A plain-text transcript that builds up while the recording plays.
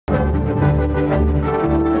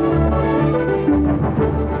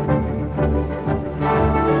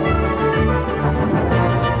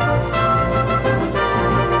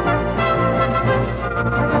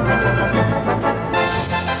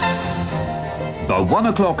The 1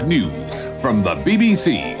 o'clock news from the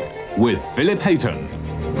BBC with Philip Hayton.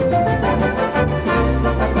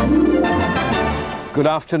 Good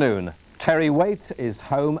afternoon. Terry Waite is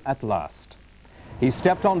home at last. He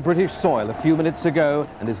stepped on British soil a few minutes ago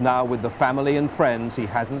and is now with the family and friends he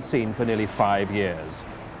hasn't seen for nearly 5 years.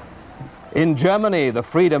 In Germany, the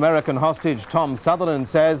freed American hostage Tom Sutherland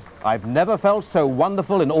says, "I've never felt so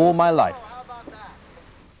wonderful in all my life."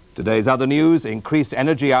 Today's other news: increased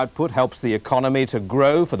energy output helps the economy to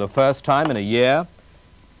grow for the first time in a year.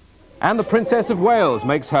 And the Princess of Wales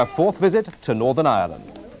makes her 4th visit to Northern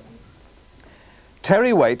Ireland.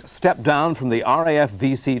 Terry Waite stepped down from the RAF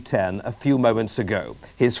VC-10 a few moments ago,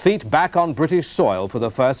 his feet back on British soil for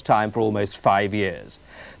the first time for almost 5 years.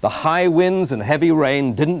 The high winds and heavy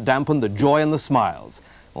rain didn't dampen the joy and the smiles,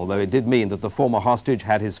 although it did mean that the former hostage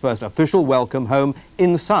had his first official welcome home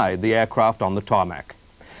inside the aircraft on the tarmac.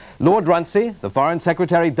 Lord Runcie, the Foreign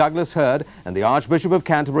Secretary Douglas Hurd, and the Archbishop of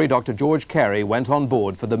Canterbury, Dr. George Carey, went on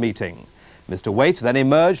board for the meeting. Mr. Waite then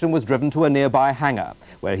emerged and was driven to a nearby hangar,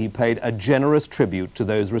 where he paid a generous tribute to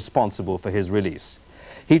those responsible for his release.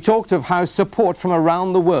 He talked of how support from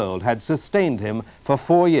around the world had sustained him for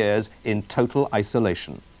 4 years in total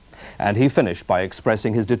isolation. And he finished by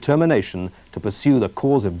expressing his determination to pursue the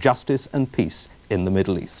cause of justice and peace in the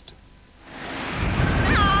Middle East.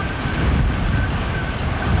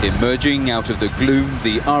 Emerging out of the gloom,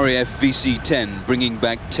 the RAF VC-10 bringing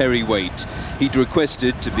back Terry Waite. He'd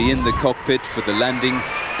requested to be in the cockpit for the landing,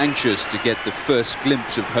 anxious to get the first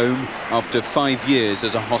glimpse of home after 5 years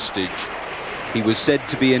as a hostage. He was said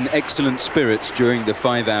to be in excellent spirits during the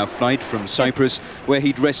 5-hour flight from Cyprus, where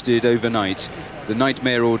he'd rested overnight. The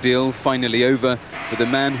nightmare ordeal finally over for the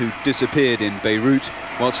man who disappeared in Beirut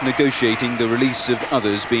whilst negotiating the release of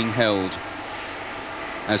others being held.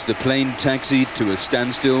 As the plane taxied to a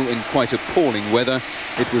standstill in quite appalling weather,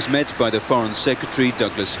 it was met by the Foreign Secretary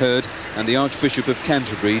Douglas Hurd and the Archbishop of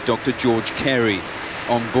Canterbury Dr. George Carey.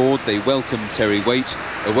 On board they welcomed Terry Waite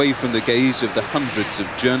away from the gaze of the hundreds of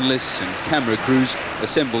journalists and camera crews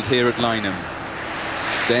assembled here at Lynham.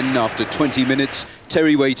 Then, after 20 minutes,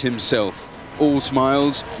 Terry Waite himself, all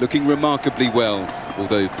smiles, looking remarkably well,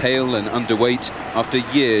 although pale and underweight after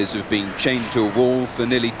years of being chained to a wall for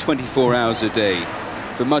nearly 24 hours a day.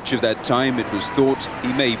 For much of that time, it was thought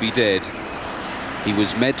he may be dead. He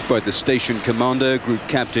was met by the station commander, Group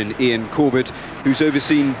Captain Ian Corbett, who's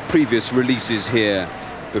overseen previous releases here,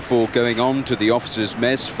 before going on to the officers'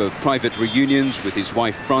 mess for private reunions with his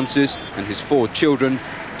wife Frances and his 4 children.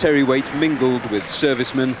 Terry Waite mingled with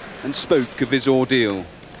servicemen and spoke of his ordeal.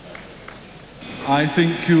 I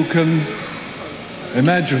think you can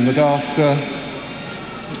imagine that after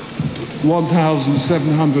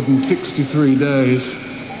 1,763 days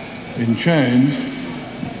in chains,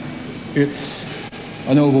 it's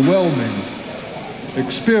an overwhelming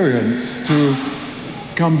experience to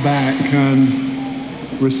come back and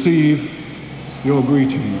receive your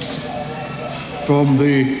greetings. From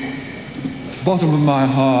the bottom of my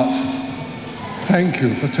heart, thank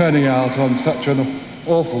you for turning out on such an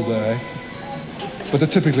awful day, but a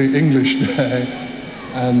typically English day,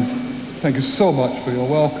 and thank you so much for your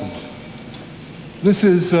welcome. This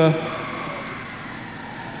is an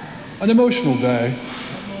emotional day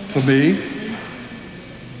for me.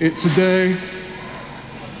 It's a day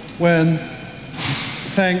when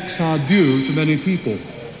thanks are due to many people.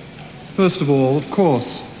 First of all, of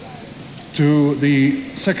course, to the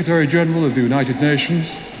Secretary-General of the United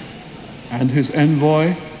Nations and his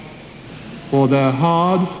envoy for their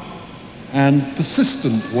hard and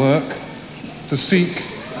persistent work to seek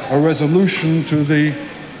a resolution to the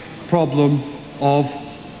problem of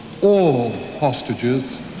all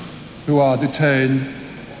hostages who are detained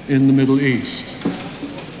in the Middle East.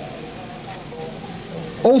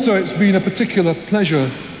 Also, it's been a particular pleasure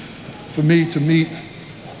for me to meet,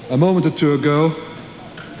 a moment or two ago,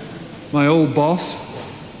 my old boss,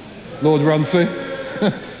 Lord Runcie,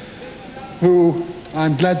 who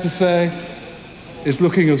I'm glad to say is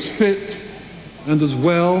looking as fit and as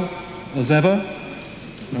well as ever,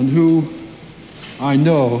 and who I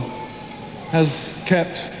know has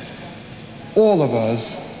kept all of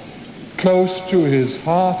us close to his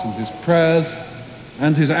heart and his prayers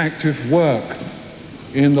and his active work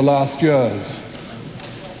in the last years.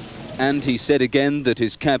 And he said again that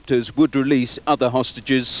his captors would release other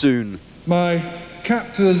hostages soon. My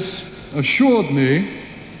captors assured me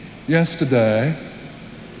yesterday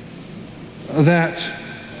that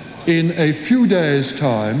in a few days'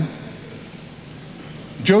 time,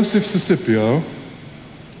 Joseph Sicipio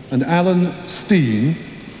and Alan Steen,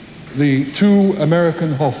 the 2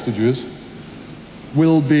 American hostages,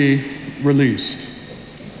 will be released.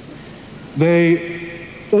 They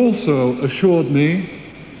also assured me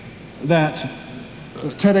that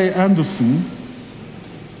Terry Anderson,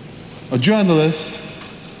 a journalist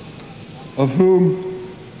of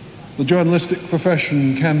whom the journalistic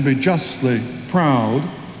profession can be justly proud,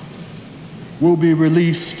 will be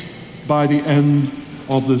released by the end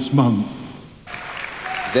of this month.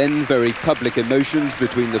 Then very public emotions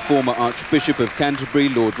between the former Archbishop of Canterbury,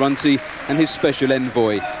 Lord Runcie, and his special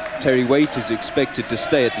envoy. Terry Waite is expected to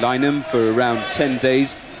stay at Lyneham for around 10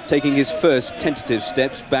 days, taking his first tentative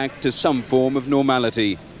steps back to some form of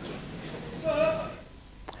normality.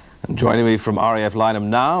 And joining me from RAF Lyneham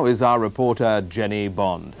now is our reporter Jenny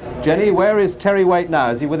Bond. Jenny, where is Terry Waite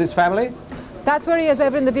now? Is he with his family? That's where he is,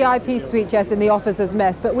 over in the VIP suite, yes, in the officers'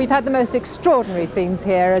 mess. But we've had the most extraordinary scenes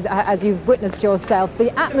here, as you've witnessed yourself.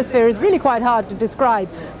 The atmosphere is really quite hard to describe.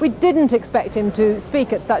 We didn't expect him to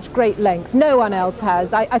speak at such great length. No one else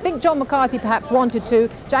has. I think John McCarthy perhaps wanted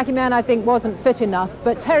to. Jackie Mann, I think, wasn't fit enough.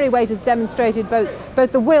 But Terry Waite has demonstrated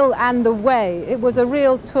both the will and the way. It was a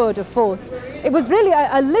real tour de force. It was really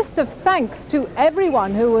a list of thanks to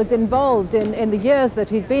everyone who was involved in the years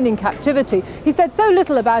that he's been in captivity. He said so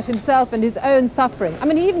little about himself and his own suffering. I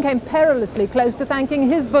mean, he even came perilously close to thanking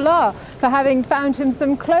Hezbollah for having found him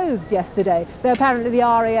some clothes yesterday, though apparently the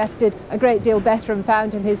RAF did a great deal better and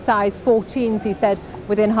found him his size 14s, he said,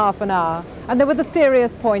 within half an hour. And there were the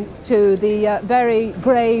serious points too, the very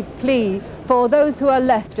grave plea for those who are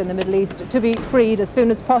left in the Middle East to be freed as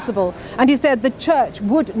soon as possible. And he said the church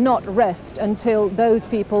would not rest until those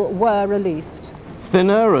people were released.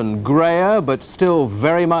 Thinner and greyer, but still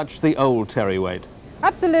very much the old Terry Waite.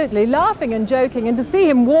 Absolutely, laughing and joking, and to see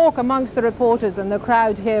him walk amongst the reporters and the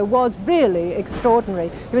crowd here was really extraordinary.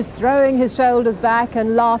 He was throwing his shoulders back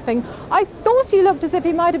and laughing. I thought he looked as if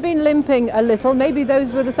he might have been limping a little. Maybe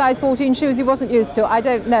those were the size 14 shoes he wasn't used to, I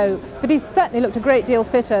don't know. But he certainly looked a great deal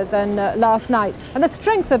fitter than last night. And the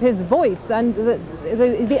strength of his voice and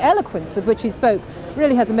the eloquence with which he spoke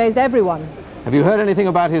really has amazed everyone. Have you heard anything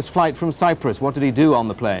about his flight from Cyprus? What did he do on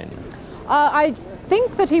the plane? I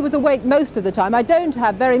think that he was awake most of the time. I don't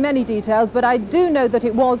have very many details, but I do know that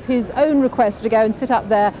it was his own request to go and sit up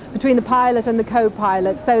there between the pilot and the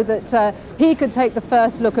co-pilot so that he could take the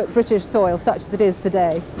first look at British soil, such as it is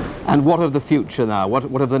today. And what of the future now?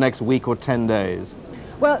 What of the next week or 10 days?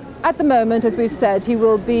 Well, at the moment, as we've said, he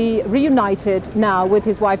will be reunited now with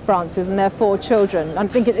his wife Frances and their 4 children. I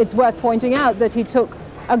think it's worth pointing out that he took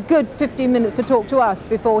a good 15 minutes to talk to us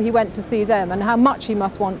before he went to see them, and how much he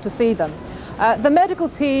must want to see them. The medical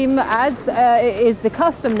team, as is the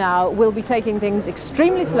custom now, will be taking things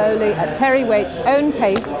extremely slowly at Terry Waite's own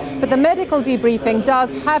pace, but the medical debriefing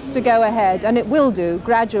does have to go ahead, and it will do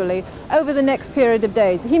gradually over the next period of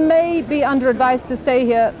days. He may be under advice to stay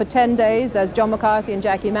here for 10 days, as John McCarthy and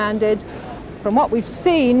Jackie Mann did. From what we've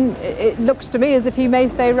seen, it looks to me as if he may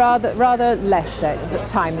stay rather less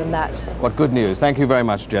time than that. What good news. Thank you very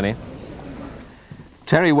much, Jenny.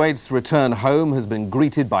 Terry Waite's return home has been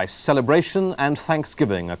greeted by celebration and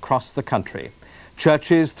thanksgiving across the country.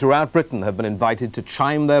 Churches throughout Britain have been invited to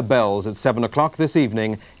chime their bells at 7 o'clock this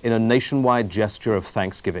evening in a nationwide gesture of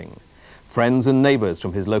thanksgiving. Friends and neighbours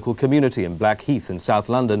from his local community in Blackheath in South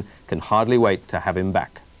London can hardly wait to have him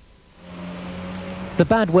back. The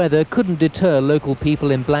bad weather couldn't deter local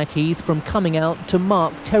people in Blackheath from coming out to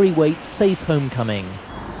mark Terry Waite's safe homecoming.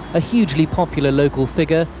 A hugely popular local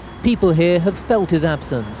figure, people here have felt his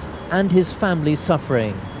absence and his family's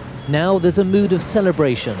suffering. Now there's a mood of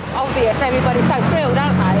celebration. Obvious, everybody's so thrilled,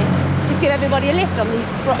 aren't they? Just give everybody a lift on these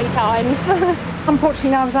grotty times.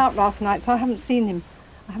 Unfortunately, I was out last night, so I haven't seen him.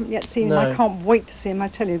 I haven't yet seen him. I can't wait to see him, I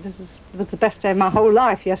tell you. This was the best day of my whole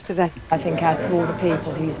life yesterday. I think out of all the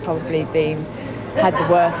people, he's probably had the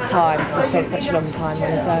worst time because he spent such a long time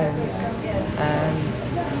on his own.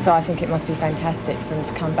 So I think it must be fantastic for him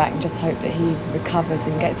to come back and just hope that he recovers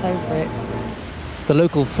and gets over it. The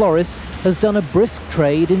local florist has done a brisk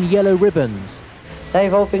trade in yellow ribbons.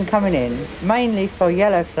 They've all been coming in, mainly for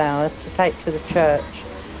yellow flowers to take to the church,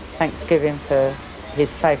 Thanksgiving for his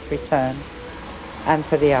safe return, and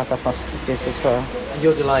for the other hostages as well. And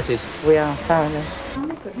you're delighted? We are, thoroughly.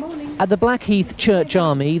 Good morning. At the Blackheath Church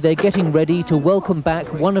Army, they're getting ready to welcome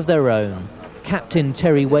back one of their own. Captain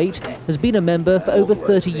Terry Waite has been a member for over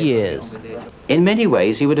 30 years. In many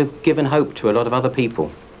ways, he would have given hope to a lot of other people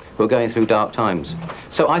who are going through dark times.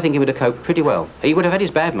 So I think he would have coped pretty well. He would have had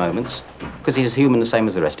his bad moments, because he's human the same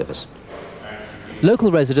as the rest of us.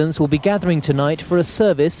 Local residents will be gathering tonight for a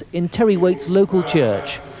service in Terry Waite's local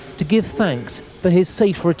church to give thanks for his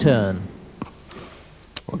safe return.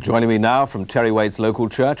 Well, joining me now from Terry Waite's local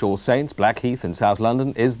church, All Saints, Blackheath in South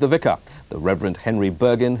London, is the vicar. the Reverend Henry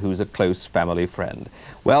Bergin, who's a close family friend.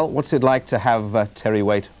 Well, what's it like to have Terry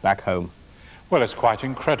Waite back home? Well, it's quite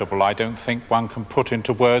incredible. I don't think one can put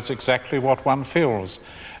into words exactly what one feels.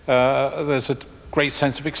 There's a great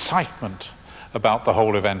sense of excitement about the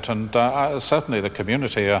whole event, and certainly the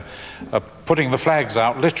community are putting the flags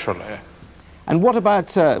out literally. And what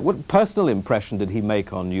about, what personal impression did he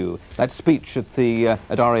make on you, that speech at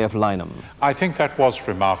RAF Lynham? I think that was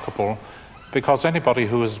remarkable, because anybody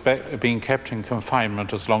who has been kept in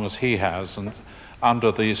confinement as long as he has, and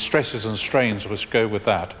under the stresses and strains which go with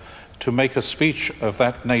that, to make a speech of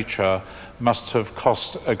that nature must have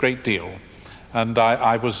cost a great deal. And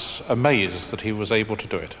I was amazed that he was able to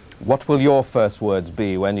do it. What will your first words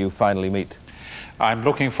be when you finally meet? I'm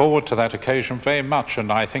looking forward to that occasion very much,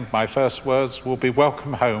 and I think my first words will be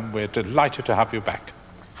welcome home. We're delighted to have you back.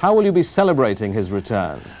 How will you be celebrating his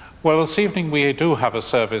return? Well, this evening we do have a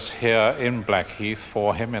service here in Blackheath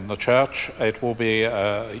for him in the church. It will be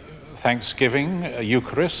Thanksgiving, a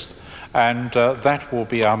Eucharist, and that will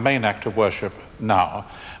be our main act of worship now.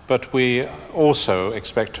 But we also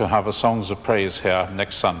expect to have a Songs of Praise here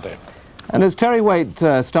next Sunday. And as Terry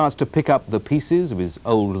Waite starts to pick up the pieces of his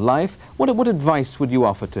old life, what advice would you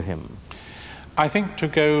offer to him? I think to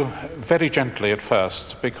go very gently at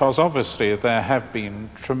first, because obviously there have been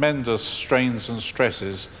tremendous strains and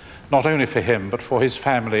stresses, not only for him, but for his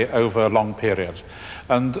family over a long period.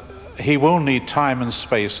 And he will need time and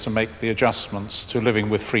space to make the adjustments to living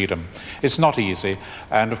with freedom. It's not easy,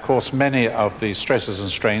 and of course many of the stresses and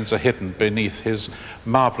strains are hidden beneath his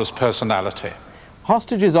marvelous personality.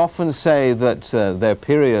 Hostages often say that their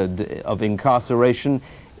period of incarceration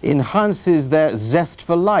enhances their zest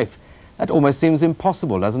for life. That almost seems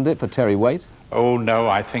impossible, doesn't it, for Terry Waite? Oh no,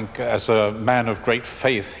 I think as a man of great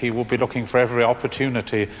faith, he will be looking for every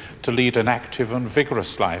opportunity to lead an active and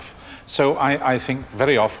vigorous life. So I think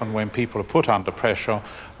very often when people are put under pressure,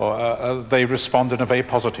 they respond in a very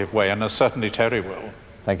positive way, and certainly Terry will.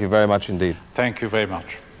 Thank you very much indeed. Thank you very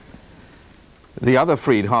much. The other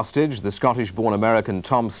freed hostage, the Scottish-born American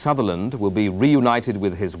Tom Sutherland, will be reunited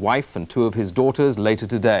with his wife and two of his daughters later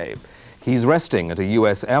today. He's resting at a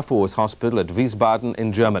US Air Force hospital at Wiesbaden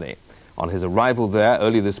in Germany. On his arrival there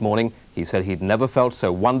early this morning, he said he'd never felt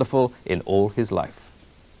so wonderful in all his life.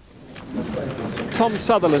 Tom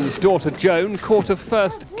Sutherland's daughter Joan caught a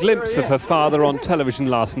first glimpse of her father on television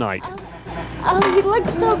last night. Oh, he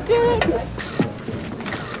looks so good.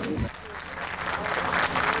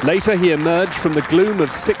 Later he emerged from the gloom of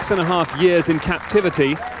 6.5 years in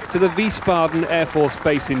captivity to the Wiesbaden Air Force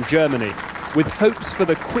Base in Germany, with hopes for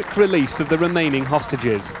the quick release of the remaining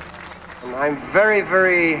hostages. I'm very,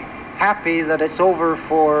 very happy that it's over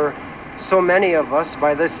for so many of us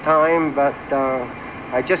by this time, but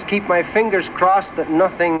I just keep my fingers crossed that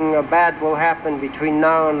nothing bad will happen between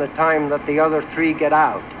now and the time that the other three get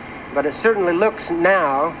out. But it certainly looks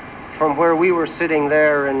now, from where we were sitting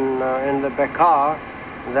there in the Bekaa,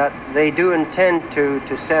 that they do intend to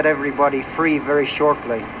set everybody free very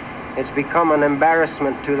shortly. It's become an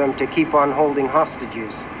embarrassment to them to keep on holding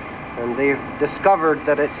hostages, and they've discovered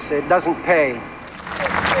that it doesn't pay.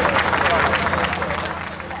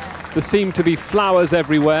 There seem to be flowers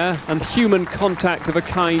everywhere and human contact of a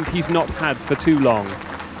kind he's not had for too long.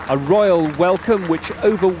 A royal welcome which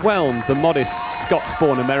overwhelmed the modest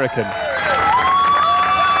Scots-born American.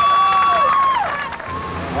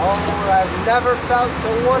 Oh, I've never felt so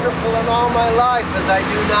wonderful in all my life as I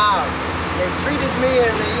do now. They treated me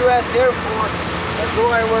in the U.S. Air Force as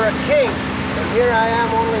though I were a king, and here I am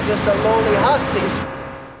only just a lonely hostage.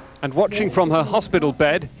 And watching from her hospital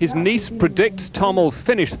bed, his niece predicts Tom will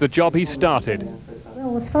finish the job he started.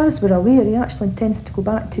 Well, as far as we're aware, he actually intends to go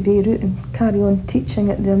back to Beirut and carry on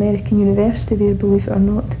teaching at the American university there, believe it or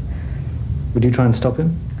not. Would you try and stop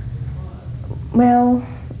him? Well,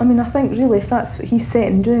 I mean, I think really if that's what he's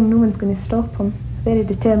set and doing, no one's going to stop him. A very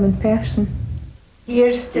determined person.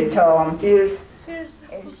 Here's to Tom. Here's.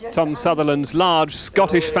 Tom Sutherland's large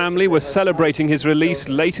Scottish family was celebrating his release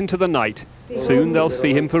late into the night. Soon they'll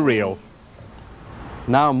see him for real.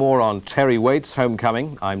 Now more on Terry Waite's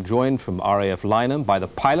homecoming. I'm joined from RAF Lynham by the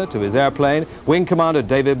pilot of his airplane, Wing Commander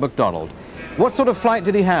David MacDonald. What sort of flight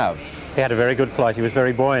did he have? He had a very good flight. He was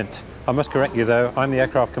very buoyant. I must correct you though, I'm the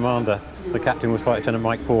aircraft commander. The captain was Flight Lieutenant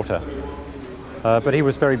Mike Porter. But he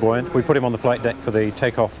was very buoyant. We put him on the flight deck for the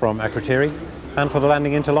takeoff from Akrotiri and for the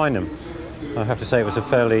landing into Lynham. I have to say it was a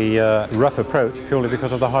fairly rough approach, purely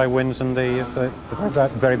because of the high winds and the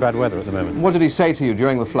very bad weather at the moment. What did he say to you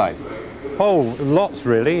during the flight? Oh, lots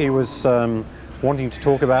really. He was wanting to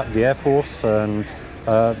talk about the Air Force and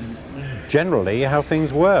generally how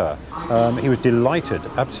things were. He was delighted,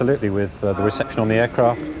 absolutely, with the reception on the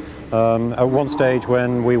aircraft. At one stage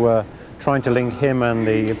when we were trying to link him and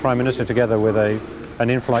the Prime Minister together with an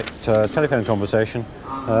in-flight telephone conversation,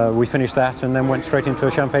 we finished that and then went straight into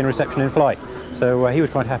a champagne reception in flight. So he was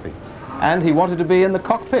quite happy. And he wanted to be in the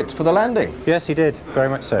cockpit for the landing. Yes, he did, very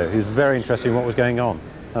much so. He was very interested in what was going on.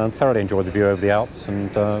 And thoroughly enjoyed the view over the Alps and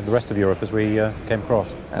the rest of Europe as we came across.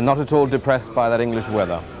 And not at all depressed by that English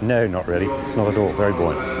weather? No, not really. Not at all. Very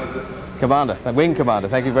buoyant. Commander, Wing Commander,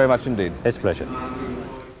 thank you very much indeed. It's a pleasure.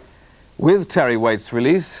 With Terry Waite's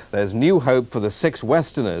release, there's new hope for the 6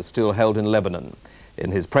 Westerners still held in Lebanon.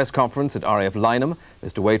 In his press conference at RAF Lynham,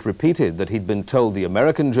 Mr. Waite repeated that he'd been told the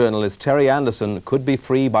American journalist Terry Anderson could be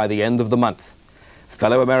free by the end of the month.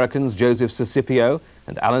 Fellow Americans Joseph Sicipio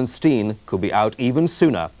and Alan Steen could be out even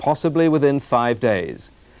sooner, possibly within 5 days.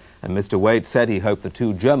 And Mr. Waite said he hoped the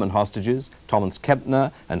 2 German hostages, Thomas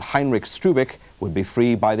Kempner and Heinrich Strubik, would be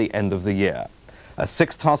free by the end of the year. A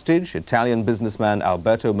 6th hostage, Italian businessman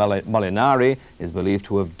Alberto Molinari, is believed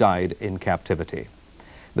to have died in captivity.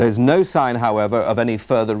 There's no sign, however, of any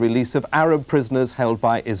further release of Arab prisoners held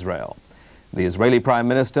by Israel. The Israeli Prime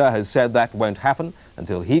Minister has said that won't happen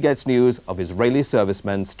until he gets news of Israeli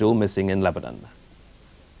servicemen still missing in Lebanon.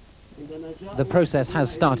 The process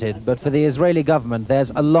has started, but for the Israeli government there's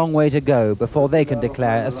a long way to go before they can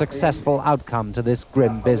declare a successful outcome to this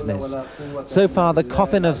grim business. So far, the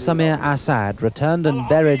coffin of Samir Assad, returned and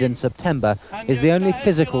buried in September, is the only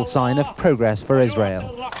physical sign of progress for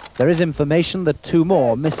Israel. There is information that 2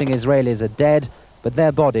 more missing Israelis are dead, but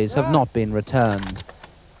their bodies have not been returned.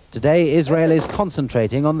 Today, Israel is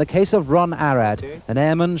concentrating on the case of Ron Arad, an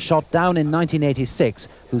airman shot down in 1986,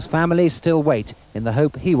 whose family still wait in the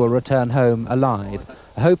hope he will return home alive.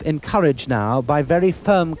 A hope encouraged now by very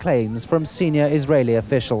firm claims from senior Israeli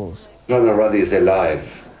officials. Ron Arad is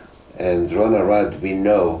alive, and Ron Arad, we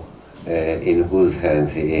know in whose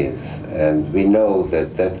hands he is. And we know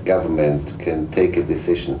that that government can take a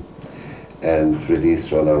decision and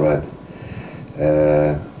release Ron Arad.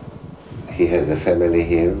 He has a family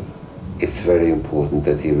here. It's very important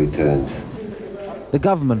that he returns. The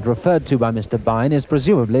government referred to by Mr. Bine is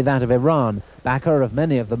presumably that of Iran, backer of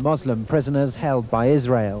many of the Muslim prisoners held by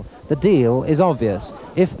Israel. The deal is obvious.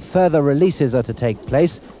 If further releases are to take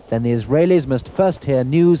place, then the Israelis must first hear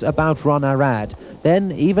news about Ron Arad.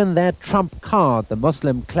 Then even their trump card, the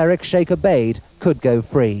Muslim cleric Sheikh Obaid, could go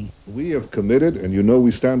free. We have committed, and you know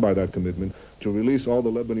we stand by that commitment, to release all the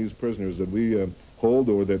Lebanese prisoners that we hold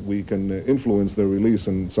or that we can influence their release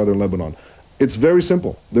in southern Lebanon. It's very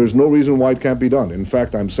simple. There's no reason why it can't be done. In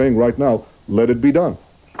fact, I'm saying right now, let it be done.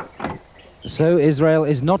 So Israel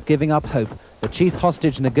is not giving up hope. The chief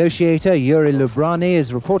hostage negotiator, Yuri Lubrani,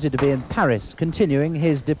 is reported to be in Paris, continuing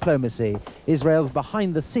his diplomacy. Israel's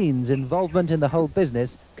behind-the-scenes involvement in the whole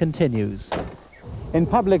business continues. In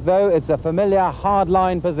public, though, it's a familiar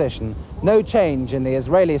hard-line position. No change in the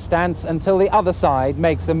Israeli stance until the other side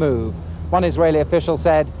makes a move. One Israeli official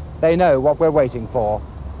said, they know what we're waiting for.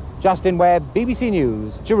 Justin Webb, BBC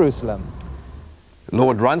News, Jerusalem.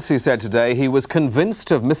 Lord Runcie said today he was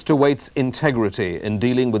convinced of Mr. Waite's integrity in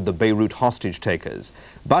dealing with the Beirut hostage takers.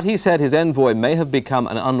 But he said his envoy may have become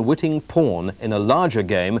an unwitting pawn in a larger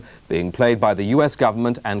game being played by the US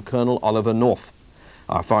government and Colonel Oliver North.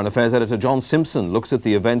 Our Foreign Affairs editor John Simpson looks at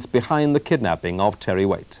the events behind the kidnapping of Terry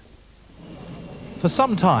Waite. For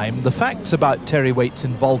some time, the facts about Terry Waite's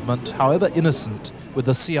involvement, however innocent, with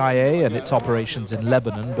the CIA and its operations in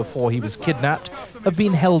Lebanon before he was kidnapped, have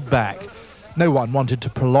been held back. No one wanted to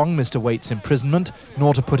prolong Mr. Waite's imprisonment,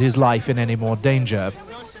 nor to put his life in any more danger.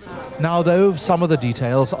 Now, though, some of the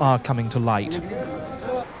details are coming to light.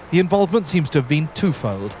 The involvement seems to have been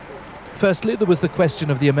twofold. Firstly, there was the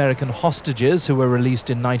question of the American hostages who were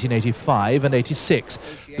released in 1985 and 86,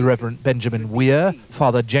 the Reverend Benjamin Weir,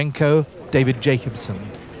 Father Jenko, David Jacobson.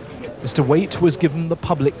 Mr. Waite was given the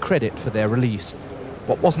public credit for their release.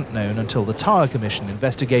 What wasn't known until the Tower Commission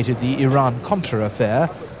investigated the Iran-Contra affair,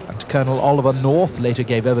 and Colonel Oliver North later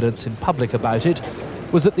gave evidence in public about it,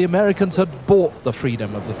 was that the Americans had bought the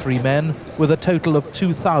freedom of the 3 men with a total of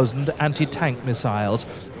 2,000 anti-tank missiles,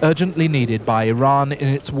 urgently needed by Iran in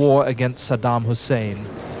its war against Saddam Hussein.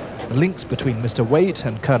 The links between Mr. Waite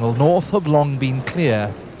and Colonel North have long been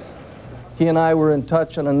clear. He and I were in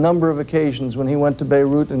touch on a number of occasions when he went to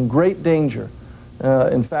Beirut in great danger.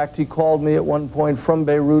 In fact, he called me at one point from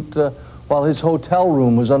Beirut while his hotel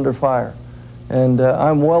room was under fire. And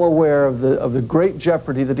I'm well aware of the great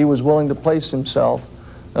jeopardy that he was willing to place himself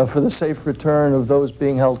for the safe return of those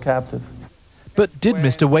being held captive. But did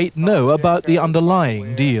Mr. Waite know about the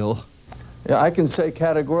underlying deal? Yeah, I can say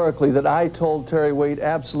categorically that I told Terry Waite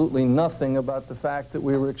absolutely nothing about the fact that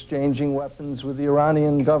we were exchanging weapons with the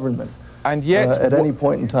Iranian government. and yet at any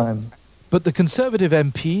point in time. But the Conservative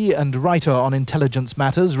MP and writer on intelligence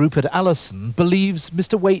matters, Rupert Allison, believes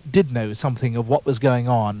Mr. Waite did know something of what was going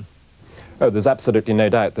on. Oh, there's absolutely no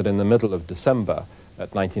doubt that in the middle of December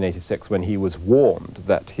 1986, when he was warned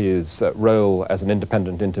that his role as an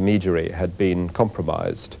independent intermediary had been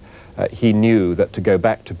compromised, he knew that to go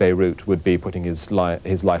back to Beirut would be putting his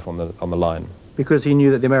life on the line. Because he knew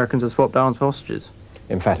that the Americans had swapped arms for hostages?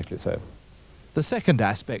 Emphatically so. The second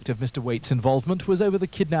aspect of Mr. Waite's involvement was over the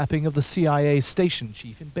kidnapping of the CIA station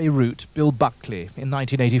chief in Beirut, Bill Buckley, in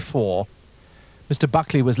 1984. Mr.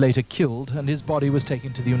 Buckley was later killed, and his body was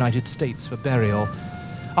taken to the United States for burial.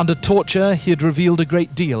 Under torture, he had revealed a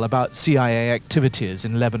great deal about CIA activities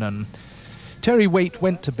in Lebanon. Terry Waite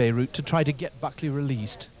went to Beirut to try to get Buckley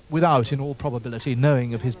released, without, in all probability,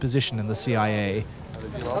 knowing of his position in the CIA.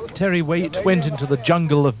 Terry Waite went into the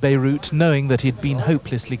jungle of Beirut knowing that he'd been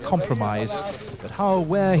hopelessly compromised, but how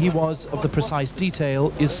aware he was of the precise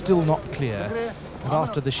detail is still not clear. And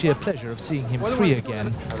after the sheer pleasure of seeing him free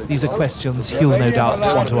again, these are questions he'll no doubt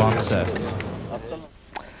want to answer.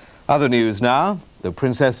 Other news now. The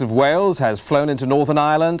Princess of Wales has flown into Northern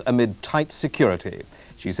Ireland amid tight security.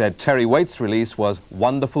 She said Terry Waite's release was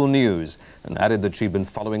wonderful news and added that she'd been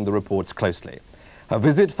following the reports closely. Her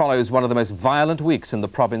visit follows one of the most violent weeks in the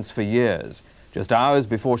province for years. Just hours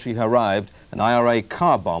before she arrived, an IRA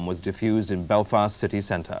car bomb was defused in Belfast city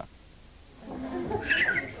centre.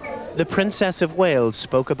 The Princess of Wales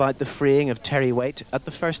spoke about the freeing of Terry Waite at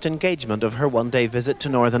the first engagement of her one-day visit to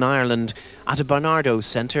Northern Ireland at a Barnardo's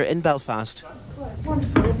centre in Belfast. Did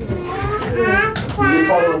you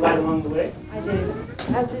follow that along the way? I did,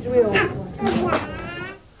 as did we all.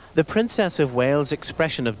 The Princess of Wales'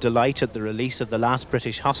 expression of delight at the release of the last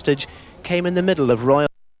British hostage came in the middle of royal.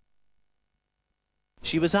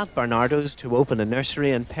 She was at Barnardo's to open a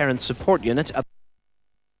nursery and parent support unit.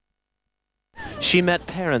 She met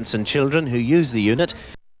parents and children who use the unit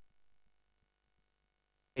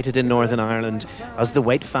in Northern Ireland, as the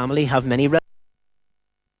Waite family have many relatives.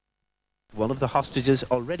 One of the hostages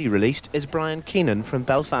already released is Brian Keenan from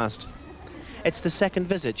Belfast. It's the second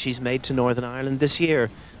visit she's made to Northern Ireland this year,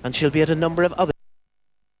 and she'll be at a number of other...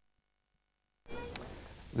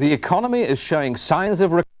 The economy is showing signs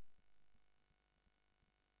of recovery.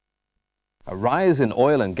 A rise in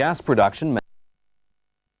oil and gas production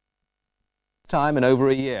time in over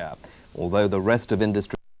a year, although the rest of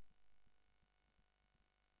industry...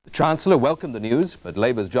 The Chancellor welcomed the news, but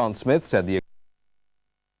Labour's John Smith said the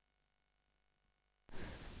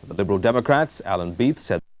Liberal Democrats, Alan Beath,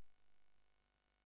 said